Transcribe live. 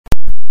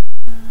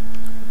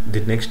The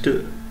next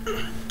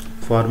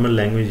formal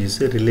language is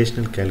a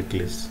relational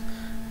calculus.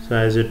 So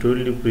as I told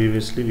you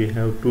previously, we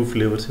have two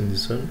flavors in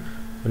this one.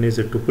 One is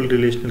a tuple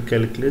relational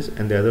calculus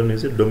and the other one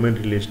is a domain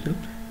relational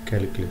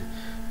calculus.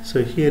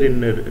 So here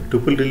in a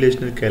tuple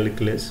relational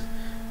calculus,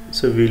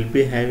 so we will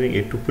be having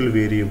a tuple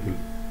variable.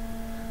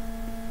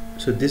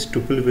 So this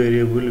tuple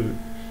variable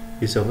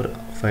is our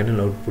final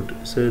output.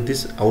 So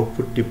this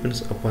output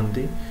depends upon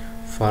the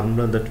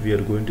formula that we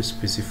are going to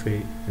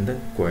specify in the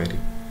query.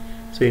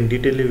 So in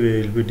detail we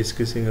will be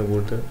discussing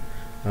about the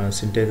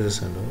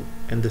syntaxes and all,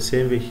 and the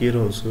same way here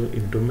also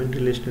in domain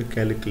relational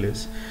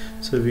calculus,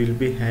 so we will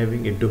be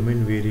having a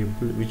domain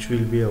variable which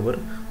will be our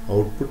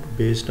output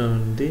based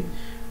on the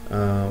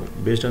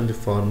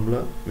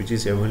formula which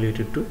is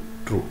evaluated to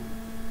true.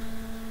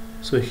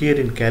 So here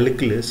in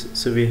calculus,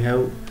 so we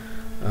have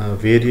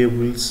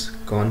variables,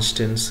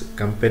 constants,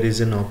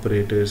 comparison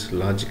operators,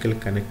 logical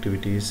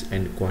connectivities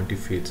and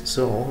quantifiers.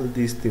 So all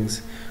these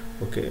things,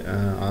 okay,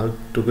 all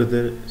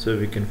together, so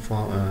we can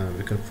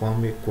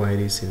form a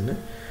queries in a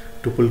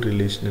tuple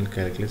relational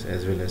calculus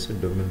as well as a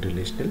domain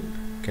relational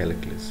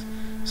calculus.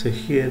 So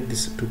here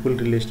this tuple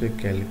relational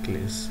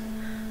calculus,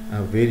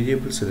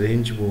 variables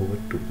range over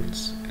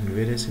tuples, and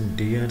whereas in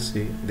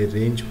DRC they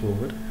range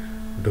over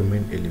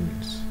domain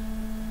elements.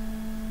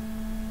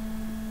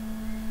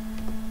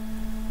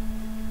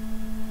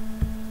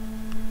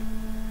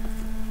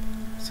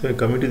 So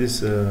coming to this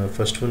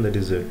first one, that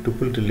is a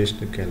tuple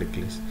relational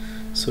calculus.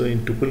 So in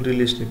tuple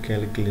relational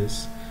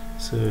calculus,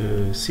 so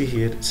see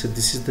here, so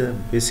this is the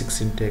basic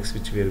syntax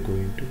which we are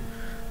going to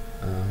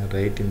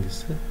write in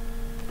this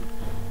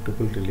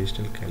tuple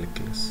relational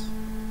calculus.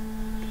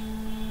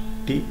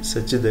 T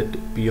such that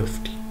P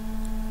of T,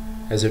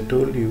 as I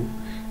told you,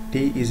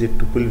 T is a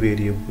tuple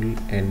variable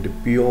and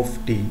P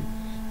of T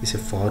is a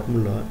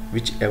formula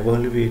which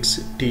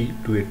evaluates T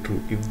to a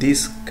true. If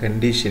this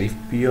condition, if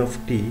P of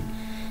T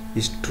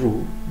is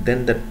true,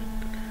 then that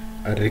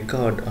a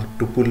record or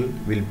tuple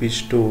will be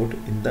stored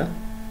in the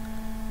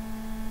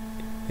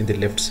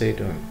left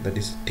side, that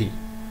is T.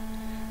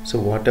 So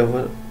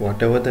whatever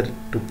the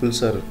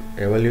tuples are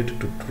evaluated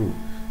to true,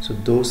 so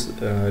those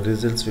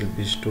results will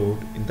be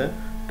stored in the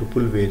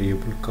tuple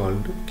variable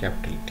called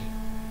capital T.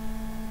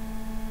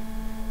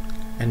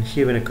 And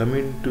here when I come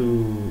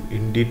into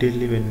in detail,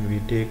 when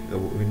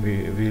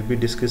we will be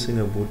discussing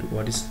about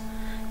what is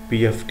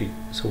P of T,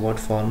 so what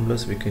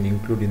formulas we can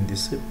include in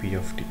this P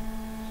of T.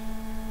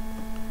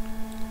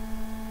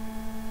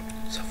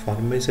 So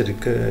formula is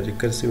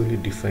recursively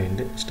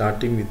defined,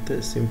 starting with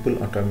the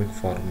simple atomic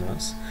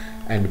formulas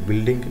and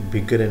building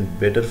bigger and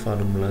better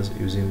formulas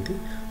using the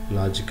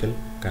logical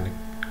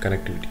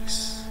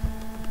connectivities.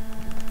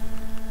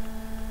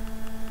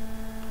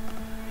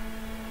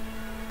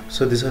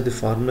 So these are the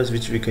formulas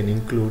which we can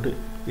include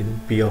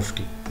in P of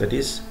T. That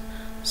is,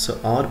 so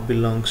R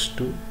belongs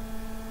to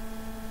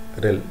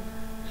rel.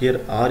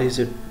 Here R is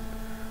a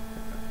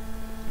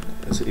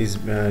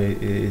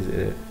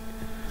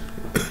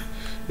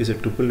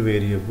tuple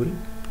variable,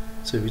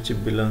 so which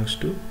belongs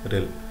to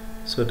rel.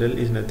 So rel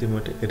is nothing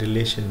but a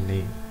relation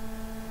name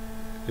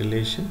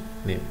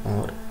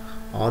or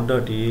R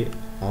dot A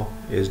of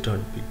S dot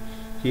B.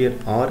 Here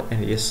R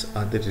and S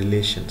are the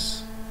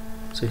relations.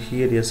 So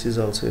here S is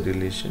also a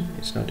relation,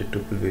 it's not a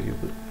tuple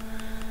variable.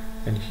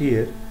 And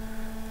here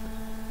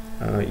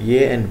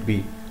A and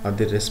B are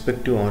the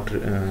respective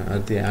are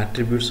the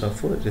attributes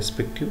of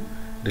respective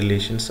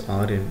relations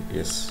R and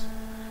S.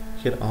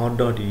 Here R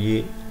dot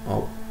A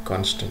of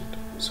constant.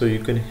 So you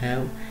can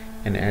have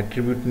an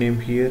attribute name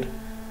here,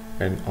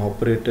 an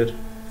operator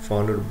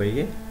followed by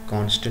a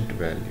constant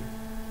value.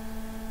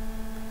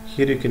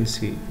 Here you can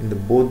see in the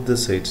both the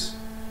sides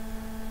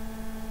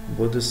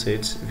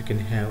we can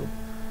have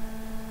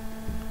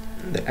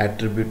the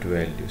attribute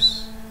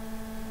values.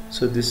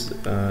 So this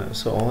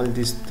so all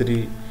these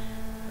three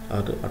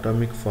are the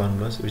atomic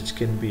formulas which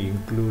can be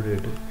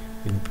included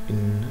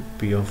in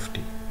P of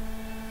T.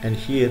 And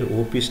here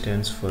OP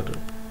stands for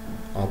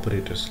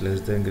operators,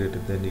 less than, greater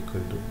than,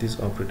 equal to. These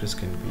operators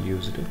can be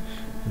used in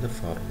the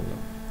formula.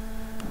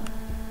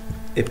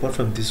 Apart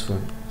from this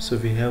one, so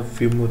we have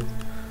few more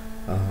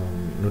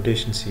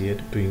notations here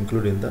to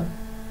include in the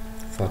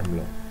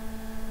formula.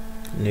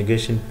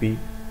 Negation P,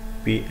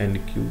 P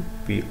and Q,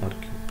 P or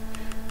Q,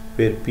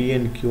 where P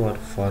and Q are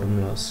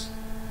formulas.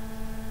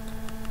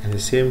 At the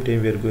same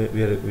time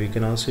we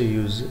can also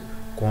use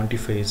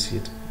quantifiers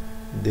here.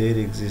 There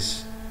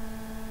exists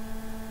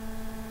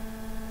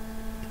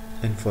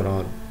and for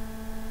all.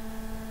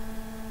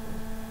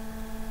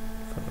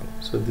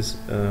 So this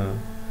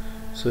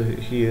so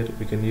here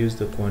we can use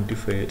the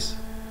quantifiers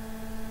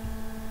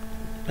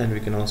and we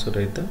can also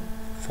write the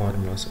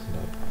formulas and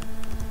all.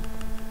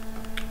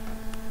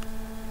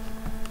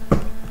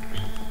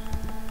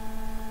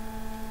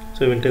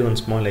 So we will take one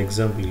small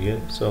example here.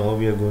 So how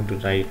we are going to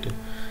write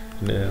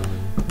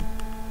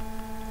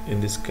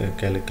in this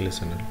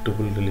calculus and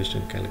tuple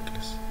relational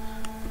calculus.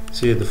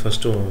 So here the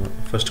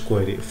first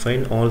query: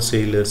 find all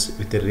sailors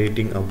with a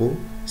rating above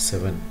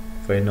 7.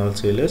 Find all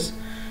sailors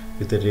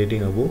with a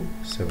rating above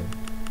 7.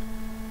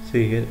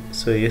 See here,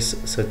 so S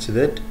such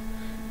that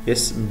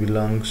S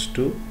belongs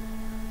to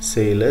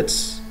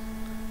sailors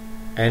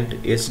and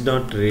S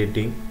dot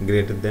rating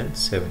greater than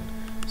 7.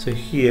 So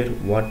here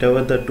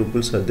whatever the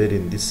tuples are there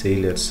in the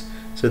sailors,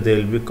 so they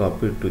will be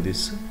copied to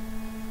this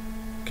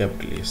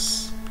capital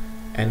S.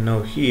 And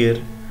now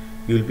here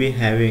you will be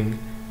having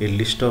a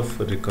list of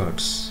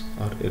records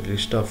or a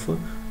list of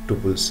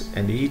tuples,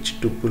 and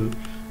each tuple,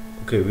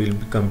 okay, we will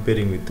be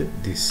comparing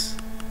with this.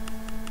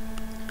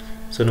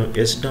 So now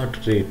S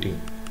dot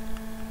rating,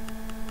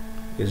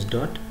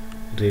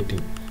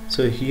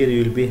 so here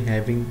you will be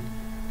having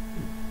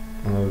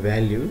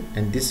value,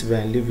 and this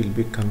value will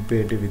be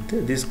compared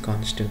with this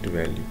constant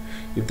value.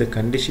 If the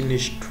condition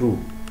is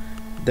true,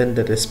 then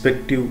the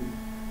respective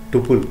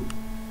tuple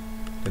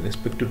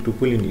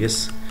in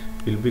S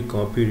will be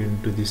copied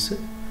into this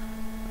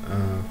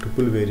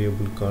tuple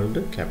variable called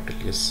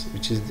capital S,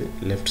 which is the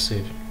left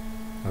side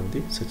of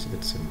the such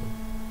that symbol.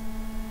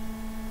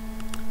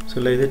 So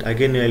like that,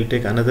 again I will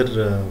take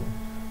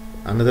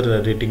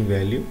another rating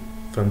value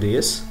from the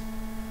S,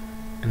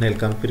 and I'll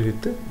compare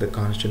with the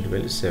constant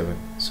value 7.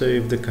 So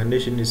if the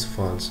condition is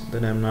false,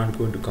 then I'm not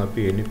going to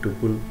copy any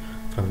tuple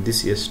from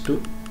this S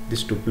to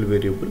this tuple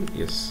variable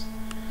S.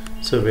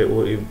 So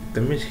if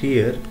that means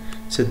here,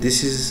 so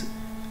this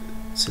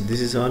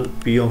is all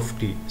P of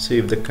T. So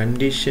if the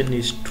condition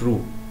is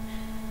true,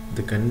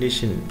 then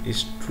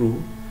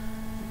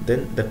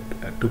the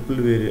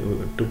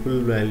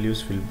tuple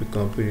values will be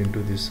copied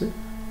into this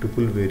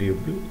tuple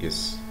variable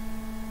S.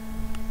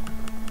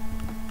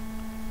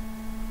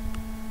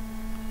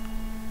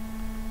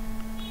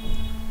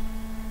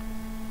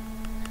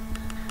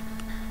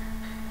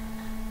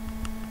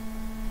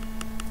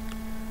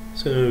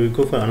 So now we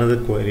go for another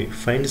query.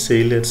 Find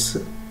sailors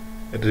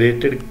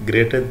rated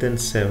greater than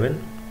 7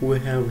 who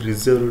have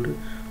reserved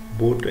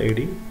boat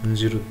ID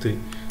 103.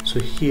 So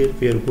here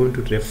we are going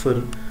to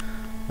refer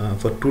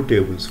for two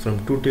tables.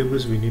 From two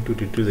tables we need to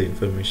retrieve the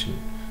information.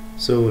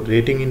 So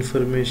rating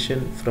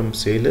information from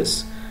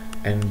sailors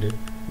and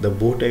the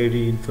boat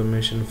ID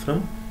information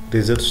from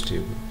reserves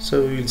table.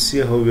 So we will see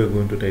how we are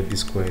going to write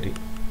this query.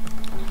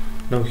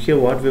 Now here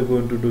what we are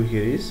going to do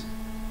here is,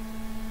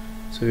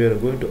 so we are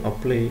going to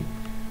apply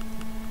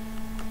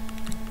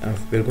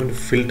we are going to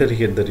filter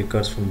here the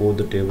records from both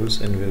the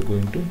tables, and we are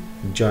going to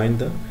join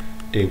the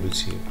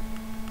tables here.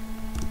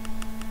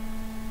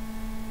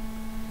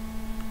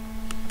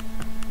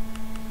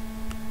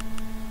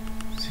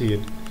 See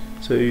it.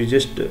 So you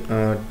just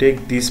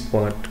take this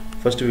part.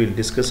 First we will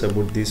discuss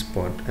about this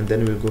part, and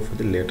then we will go for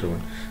the later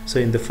one.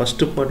 So in the first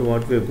part,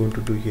 what we are going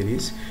to do here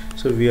is,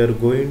 so we are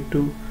going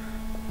to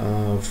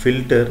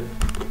filter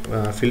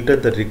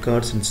the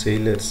records in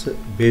sailors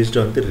based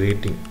on the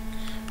rating.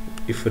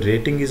 If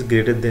rating is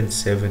greater than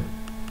 7,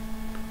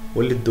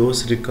 only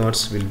those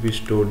records will be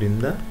stored in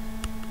the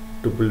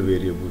tuple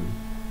variable.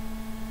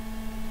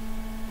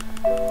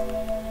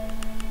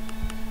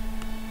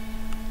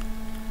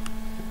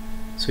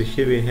 So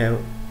here we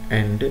have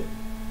and.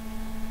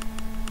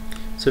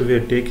 So we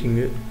are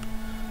taking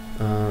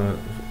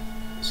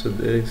so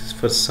there is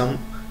for some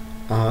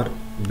R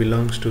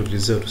belongs to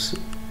reserves,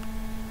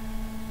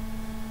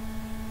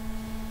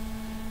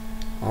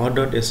 R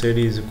dot SID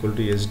is equal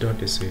to S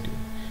dot SID.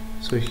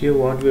 So here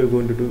what we are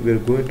going to do, we are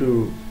going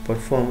to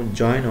perform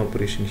join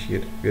operation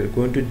here. We are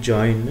going to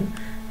join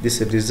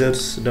this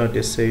reserves dot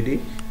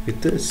SID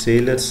with the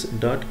sailors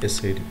dot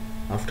SID.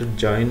 After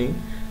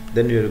joining,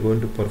 then we are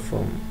going to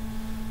perform,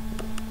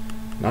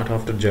 not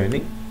after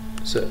joining.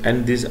 So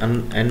and this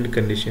end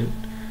condition,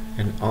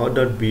 and R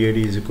dot BID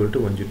is equal to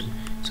 103.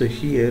 So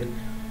here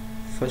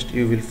first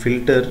you will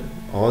filter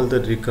all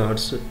the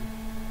records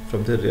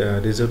from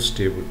the reserves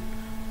table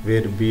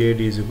where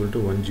BID is equal to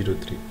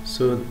 103.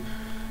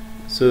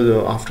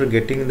 So after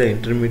getting the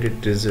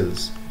intermediate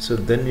results, so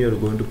then you are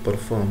going to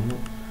perform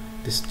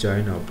this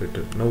join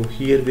operator. Now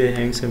here we are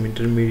having some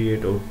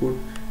intermediate output,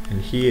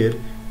 and here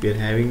we are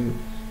having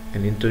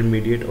an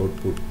intermediate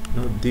output.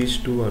 Now these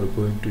two are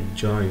going to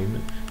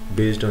join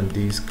based on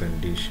these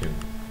conditions.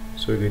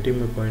 So getting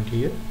my point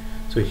here.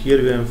 So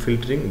here we are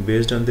filtering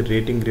based on the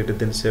rating greater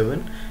than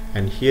 7,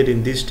 and here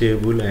in this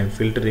table I am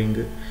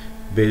filtering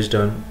based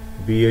on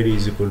BID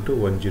is equal to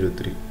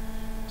 103.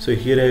 So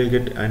here I will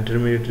get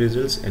intermediate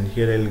results, and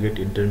here I will get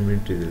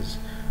intermediate results.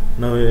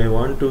 Now I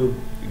want to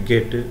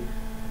get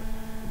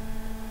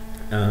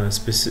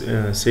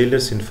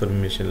sailor's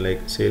information,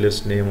 like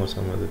sailor's name or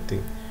some other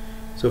thing.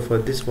 So for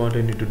this, what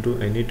I need to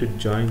do, I need to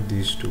join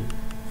these two.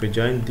 If I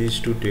join these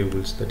two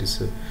tables, that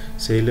is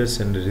sailors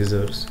and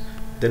reserves,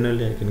 then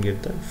only I can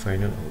get the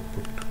final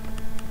output.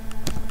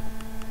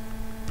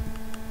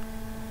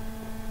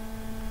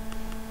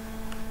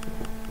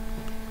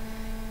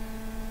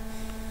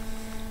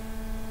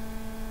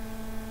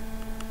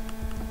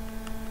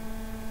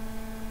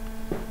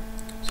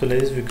 So like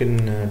this we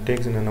can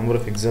take a number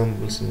of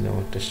examples in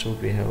our test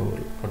out. We have a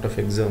lot of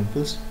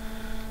examples,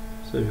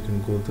 so we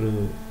can go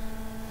through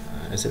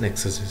as an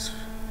exercise.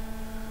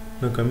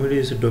 Now coming to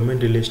is a domain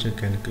relational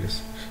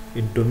calculus.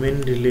 In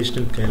domain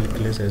relational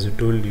calculus, as I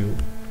told you,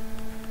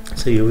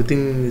 So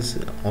everything is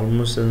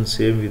almost the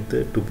same with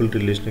the tuple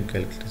relational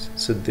calculus.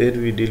 So there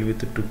we deal with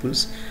the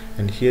tuples,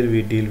 and here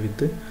we deal with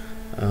the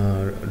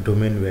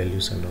domain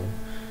values and all.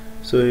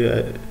 So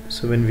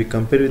when we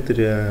compare with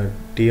the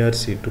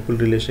TRC, tuple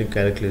relational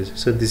calculus,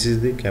 so this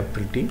is the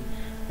capital T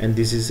and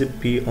this is a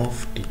P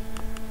of T.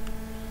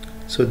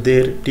 So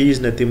there T is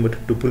nothing but a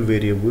tuple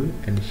variable,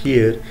 and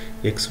here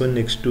x1,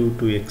 x2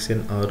 to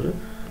xn are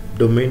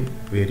domain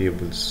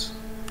variables.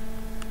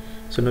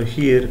 So now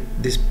here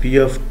this P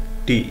of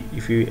T,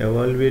 if you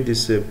evaluate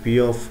this P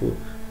of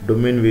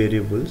domain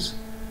variables,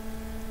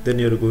 then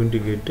you are going to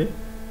get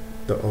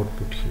the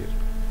output here.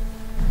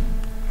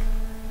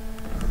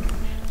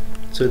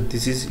 So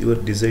this is your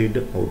desired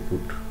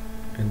output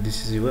and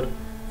this is your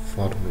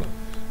formula.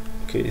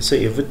 Okay, so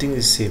everything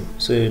is same.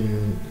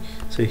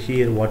 So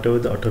here whatever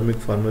the atomic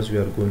formulas we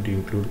are going to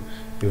include,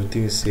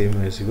 everything is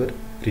same as your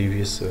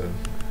previous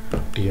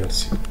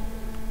TRC.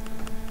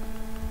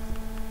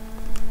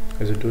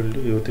 As I told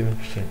you, everything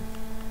is same.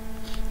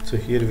 So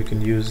here we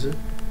can use,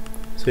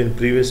 so in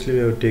previously we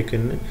have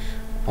taken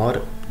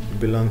R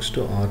belongs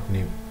to R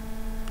name.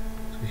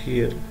 So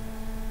here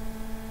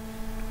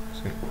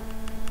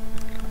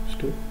belongs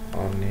to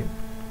R name,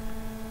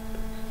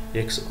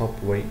 X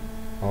of Y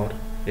or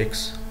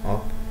X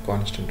of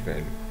constant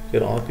value.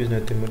 Here op is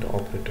nothing but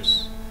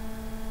operators,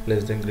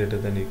 less than, greater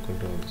than, equal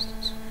to, all these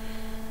things.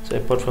 So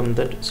apart from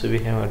that, so we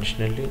have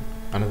additionally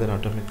another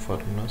atomic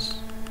formulas.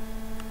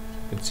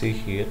 You can see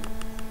here.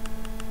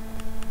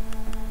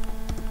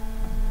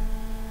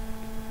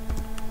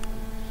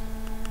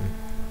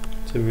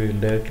 So we will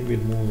directly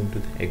move into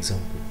the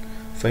example.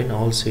 Find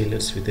all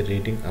sailors with a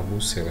rating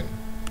above 7.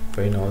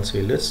 Find all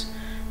sailors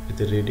with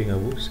a rating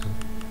above 7.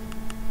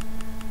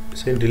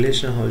 So in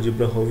relational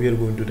algebra, how we are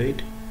going to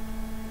write?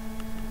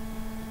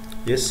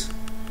 Yes,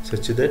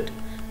 such that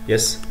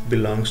S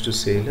belongs to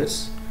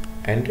sailors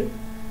and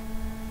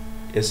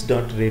S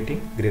dot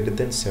rating greater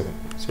than 7.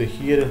 So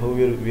here how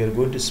we are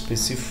going to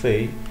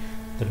specify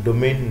the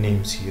domain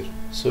names here.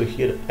 So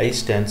here I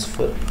stands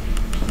for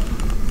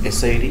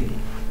SID,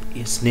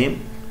 S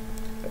name,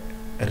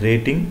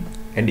 rating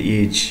and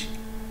age.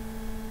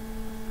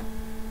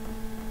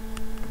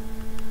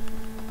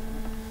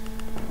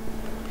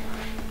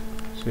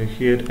 So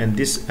here, and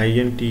this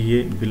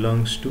INTA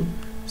belongs to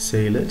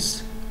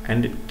sailors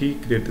and T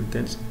greater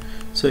than.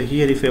 So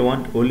here if I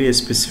want only a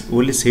specific,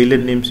 only sailor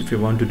names if I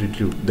want to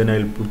retrieve, then I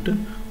will put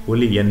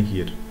only N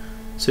here.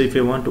 So if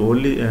I want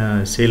only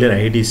sailor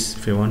IDs,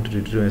 if I want to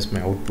retrieve as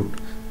my output,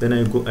 then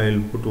I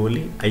will put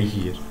only I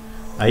here.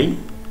 I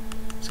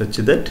such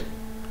that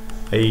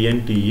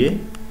INTA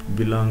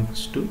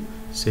belongs to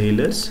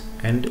sailors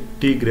and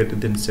T greater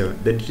than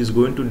 7, that it is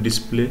going to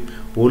display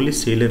only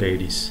sailor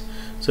IDs.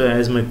 So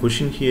as my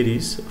question here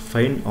is,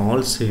 find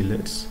all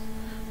sailors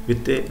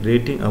with a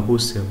rating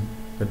above 7.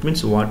 That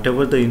means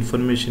whatever the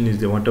information is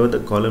there, whatever the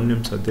column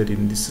names are there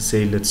in this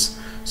sailors,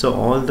 so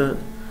all the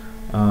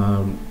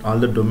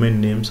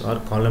domain names or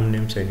column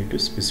names I need to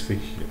specify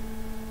here.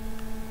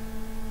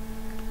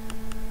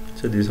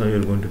 So this is how you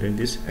are going to write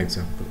this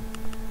example.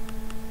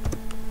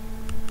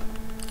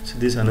 So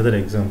this is another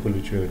example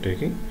which we are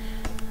taking.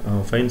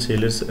 Find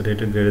sailors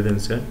rated greater than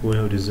 7 who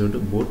have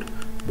reserved boat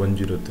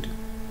 103.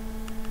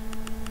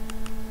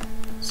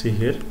 See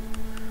here.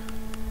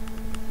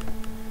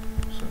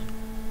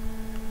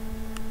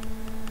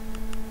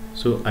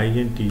 So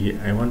INTA,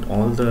 I want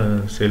all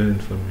the sailor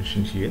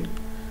information here.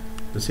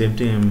 The same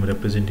thing I am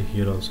representing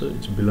here also.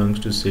 It belongs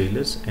to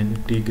sailors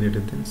and T greater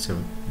than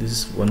 7. This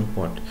is one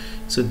part.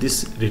 So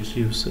this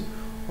retrieves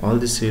all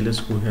the sailors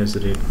who has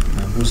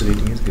whose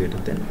rating is greater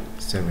than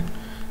 7.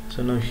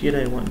 So now here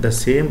I want the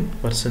same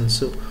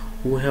persons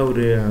who have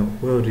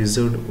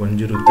reserved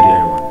 103.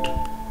 I want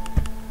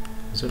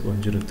reserved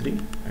 103.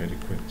 I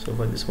require. So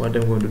for this, what I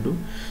am going to do?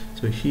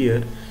 So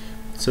here,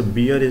 so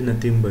BR is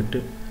nothing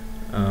but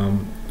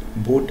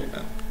boat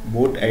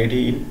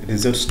ID in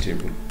results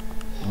table.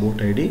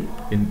 Boat ID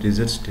in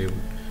results table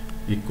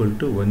equal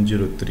to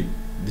 103.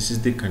 This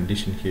is the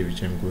condition here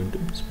which I am going to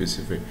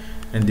specify,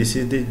 and this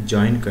is the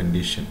join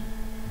condition.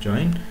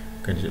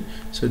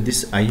 So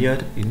this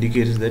IR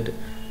indicates that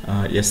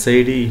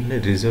SID in a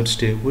results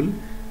table,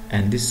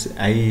 and this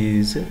I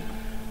is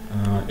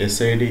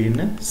SID in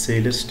a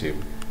sailors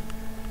table.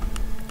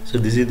 So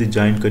this is the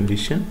join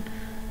condition,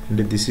 and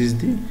this is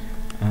the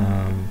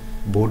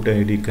boat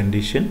ID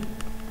condition.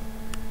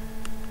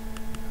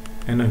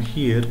 And now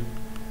here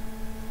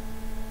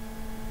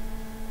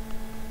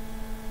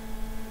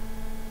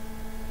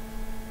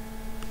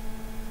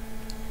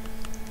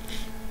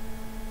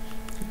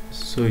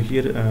so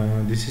here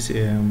this is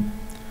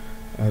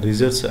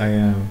results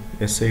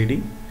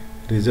SID,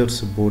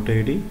 results boat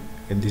ID,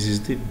 and this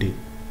is the D.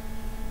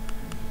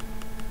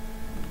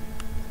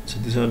 So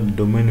these are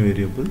domain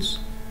variables,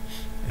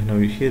 and now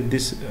here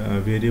this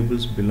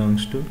variables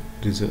belongs to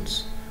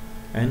results,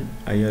 and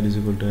IR is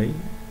equal to I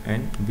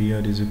and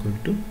BR is equal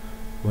to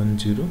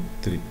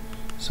 103.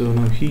 So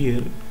now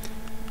here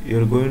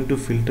you are going to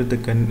filter the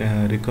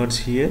records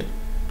here,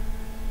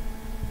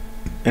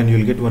 and you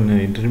will get one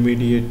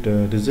intermediate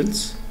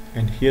results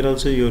and here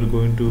also you are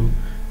going to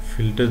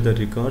filter the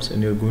records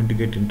and you are going to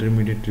get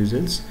intermediate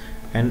results.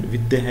 And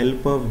with the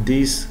help of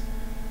this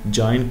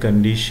joint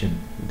condition,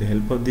 these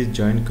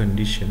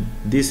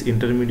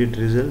intermediate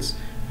results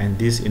and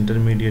these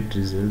intermediate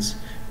results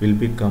will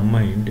be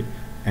combined,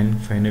 and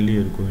finally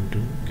you are going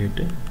to get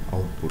an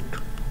output,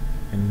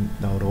 and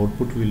our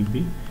output will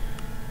be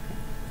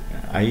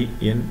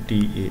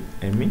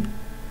INTAME,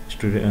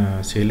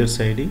 sailor's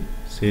ID,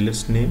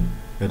 sailor's name,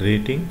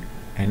 rating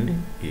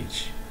and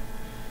age.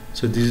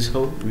 So this is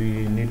how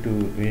we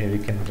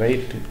can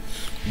write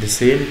the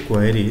same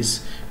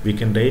queries. We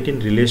can write in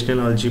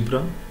relational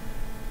algebra,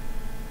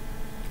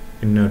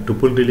 in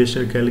tuple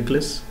relational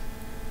calculus,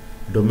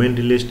 domain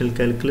relational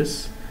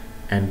calculus,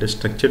 and the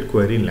structured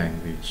query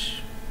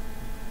language.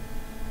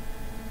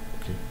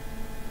 Okay.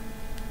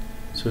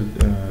 So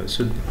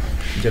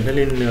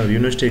generally in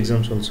university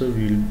exams also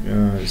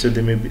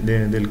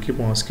they'll keep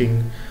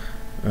asking,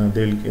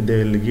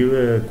 they'll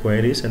give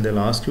queries and they'll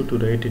ask you to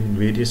write in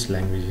various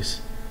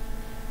languages,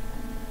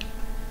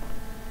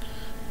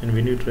 and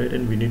we need to write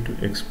and we need to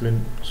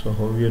explain so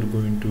how we are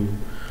going to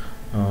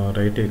how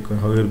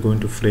we are going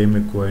to frame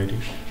a query,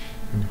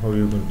 and how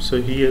you are going.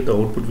 So here the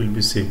output will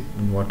be same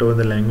in whatever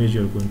the language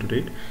you are going to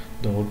write,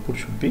 the output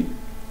should be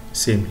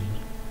same here.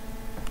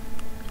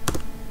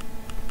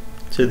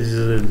 So this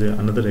is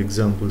another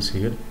examples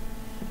here.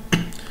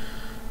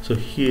 So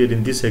here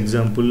in this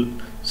example,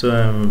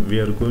 we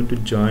are going to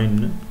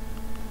join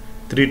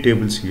 3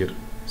 tables here: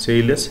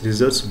 sailors,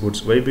 reserves,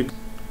 boats. Why? Because